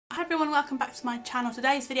everyone, welcome back to my channel.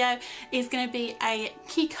 Today's video is going to be a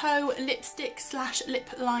Kiko lipstick slash lip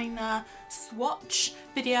liner swatch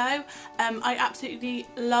video. I absolutely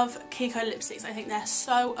love Kiko lipsticks. I think they're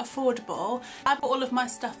so affordable. I bought all of my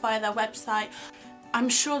stuff via their website. I'm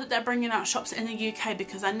sure that they're bringing out shops in the UK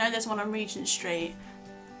because I know there's one on Regent Street.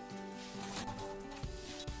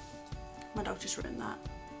 My dog just ruined that.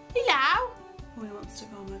 Hello! Oh, he wants to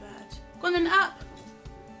go on my bed. Go on then, up!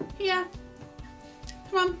 Here.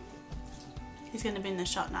 Come on. He's going to be in the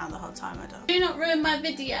shot now the whole time, my dog. Do not ruin my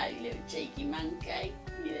video, you little cheeky monkey.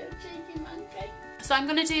 You little cheeky monkey. So I'm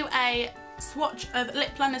going to do a swatch of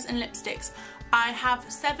lip liners and lipsticks. I have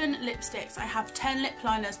 7 lipsticks. I have 10 lip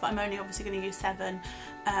liners, but I'm only obviously going to use 7.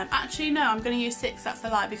 Actually, no, I'm going to use 6. That's a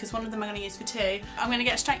lie because one of them I'm going to use for 2. I'm going to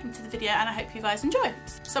get straight into the video and I hope you guys enjoy.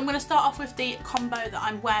 So I'm going to start off with the combo that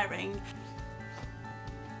I'm wearing.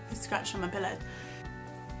 It's scratched on my pillow.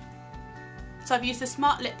 So I've used a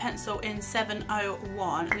Smart Lip Pencil in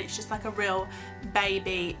 701 and it's just like a real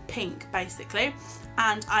baby pink basically,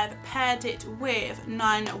 and I've paired it with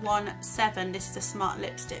 917. This is a Smart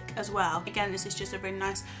Lipstick as well. Again, this is just a really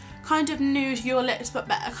nice kind of nude your lips but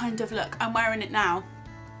better kind of look. I'm wearing it now.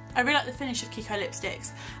 I really like the finish of Kiko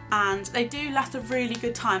lipsticks and they do last a really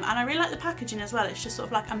good time, and I really like the packaging as well. It's just sort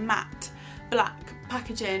of like a matte black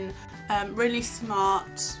packaging, really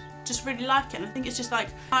smart. Just really like it, and I think it's just like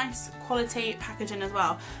nice quality packaging as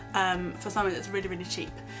well, for something that's really, really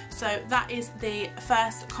cheap. So that is the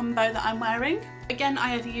first combo that I'm wearing. Again, I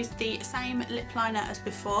have used the same lip liner as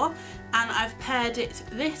before and I've paired it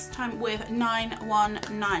this time with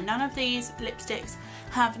 919. None of these lipsticks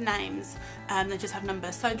have names, they just have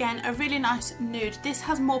numbers. So again, a really nice nude. This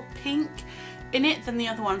has more pink in it than the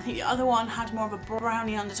other one. I think the other one had more of a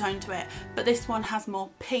brownie undertone to it, but this one has more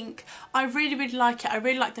pink. I really, really like it. I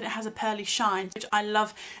really like that it has a pearly shine, which I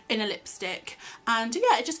love in a lipstick. And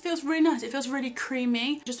yeah, it just feels really nice. It feels really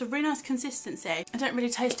creamy, just a really nice consistency. I don't really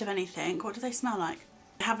taste of anything. What do they smell like?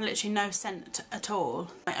 They have literally no scent at all.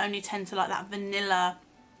 I only tend to like that vanilla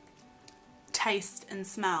taste and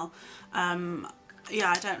smell.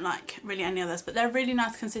 Yeah, I don't like really any others, but they're really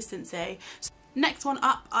nice consistency. Next one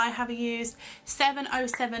up, I have used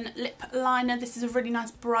 707 lip liner. This is a really nice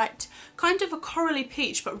bright, kind of a corally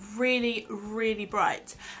peach, but really, really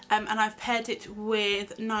bright. And I've paired it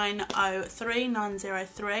with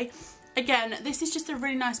 903. Again, this is just a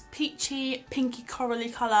really nice peachy, pinky, corally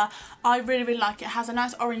colour. I really, really like it. It has a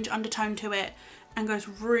nice orange undertone to it and goes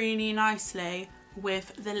really nicely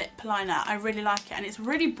with the lip liner. I really like it, and it's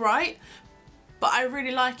really bright, but I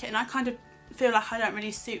really like it, and I kind of feel like I don't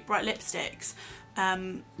really suit bright lipsticks,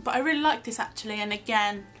 but I really like this actually, and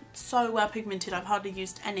again, so well pigmented. I've hardly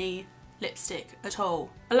used any lipstick at all.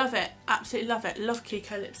 I love it, absolutely love it. Love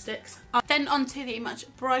Kiko lipsticks. Then onto the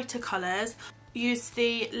much brighter colours. Use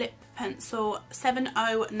the lip pencil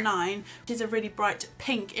 709, which is a really bright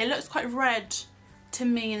pink. It looks quite red to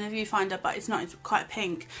me in the viewfinder, but it's not, it's quite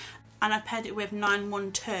pink. And I've paired it with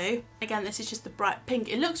 912. Again, this is just the bright pink.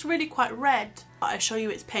 It looks really quite red, but I assure you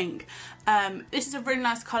it's pink. This is a really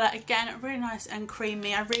nice colour. Again, really nice and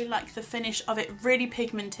creamy. I really like the finish of it, really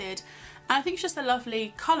pigmented. And I think it's just a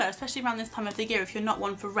lovely colour, especially around this time of the year. If you're not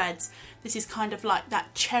one for reds, this is kind of like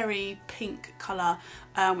that cherry pink colour,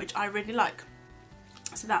 which I really like.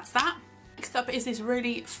 So that's that. Next up is this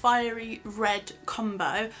really fiery red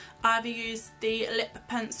combo. I've used the lip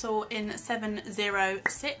pencil in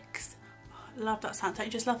 706. Love that sound, don't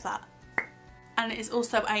you just love that? And it is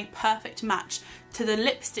also a perfect match to the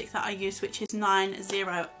lipstick that I used, which is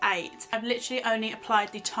 908. I've literally only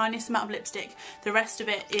applied the tiniest amount of lipstick. The rest of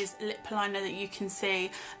it is lip liner that you can see.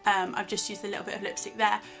 I've just used a little bit of lipstick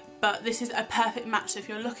there. But this is a perfect match. So if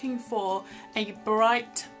you're looking for a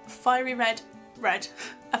bright, fiery red,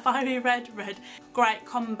 a fiery red, great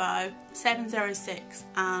combo, 706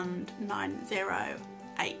 and 908.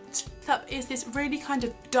 Next up is this really kind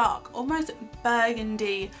of dark, almost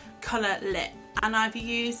burgundy colour lip, and I've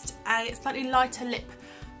used a slightly lighter lip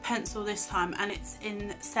pencil this time, and it's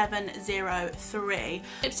in 703.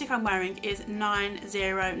 The lipstick I'm wearing is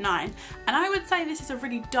 909, and I would say this is a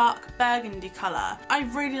really dark burgundy colour. I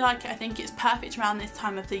really like it. I think it's perfect around this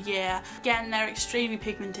time of the year. Again, they're extremely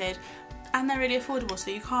pigmented and they're really affordable, so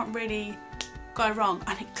you can't really go wrong,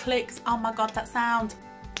 and it clicks. Oh my god, that sound,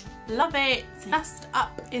 love it. Next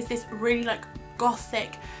up is this really like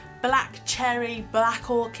gothic black cherry, black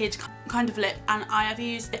orchid kind of lip, and I have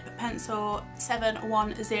used lip pencil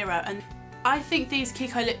 710, and I think these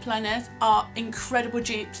Kiko lip liners are incredible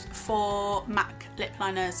dupes for MAC lip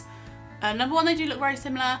liners. Number one, they do look very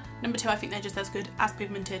similar. Number two, I think they're just as good, as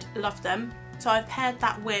pigmented. Love them. So I've paired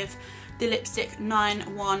that with the lipstick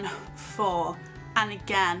 914. and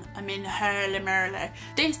again I'm in Hurly Murly.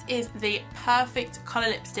 This is the perfect colour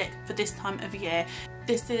lipstick for this time of year.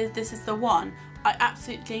 This is the one. I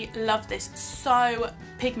absolutely love this. So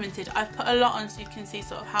pigmented. I've put a lot on so you can see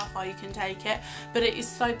sort of how far you can take it, but it is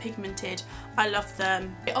so pigmented. I love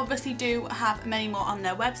them. They obviously do have many more on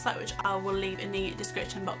their website, which I will leave in the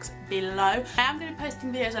description box below. I am going to be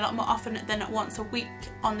posting videos a lot more often than once a week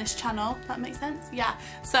on this channel. Does that make sense? Yeah.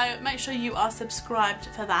 So make sure you are subscribed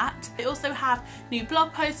for that. I also have new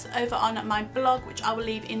blog posts over on my blog, which I will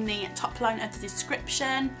leave in the top line of the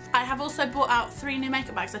description. I have also brought out 3 new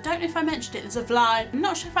makeup bags. I don't know if I mentioned it. There's a vlog. I'm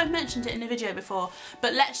not sure if I've mentioned it in a video before,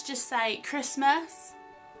 but let's just say Christmas,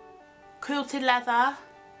 quilted leather,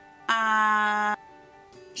 and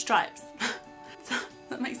stripes. Does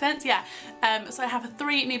that make sense? Yeah. So I have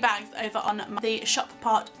 3 new bags over on the shop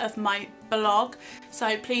part of my blog,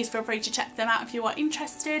 so please feel free to check them out if you are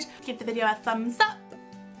interested. Give the video a thumbs up,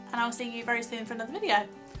 and I'll see you very soon for another video.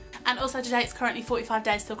 And also today it's currently 45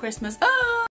 days till Christmas. Oh!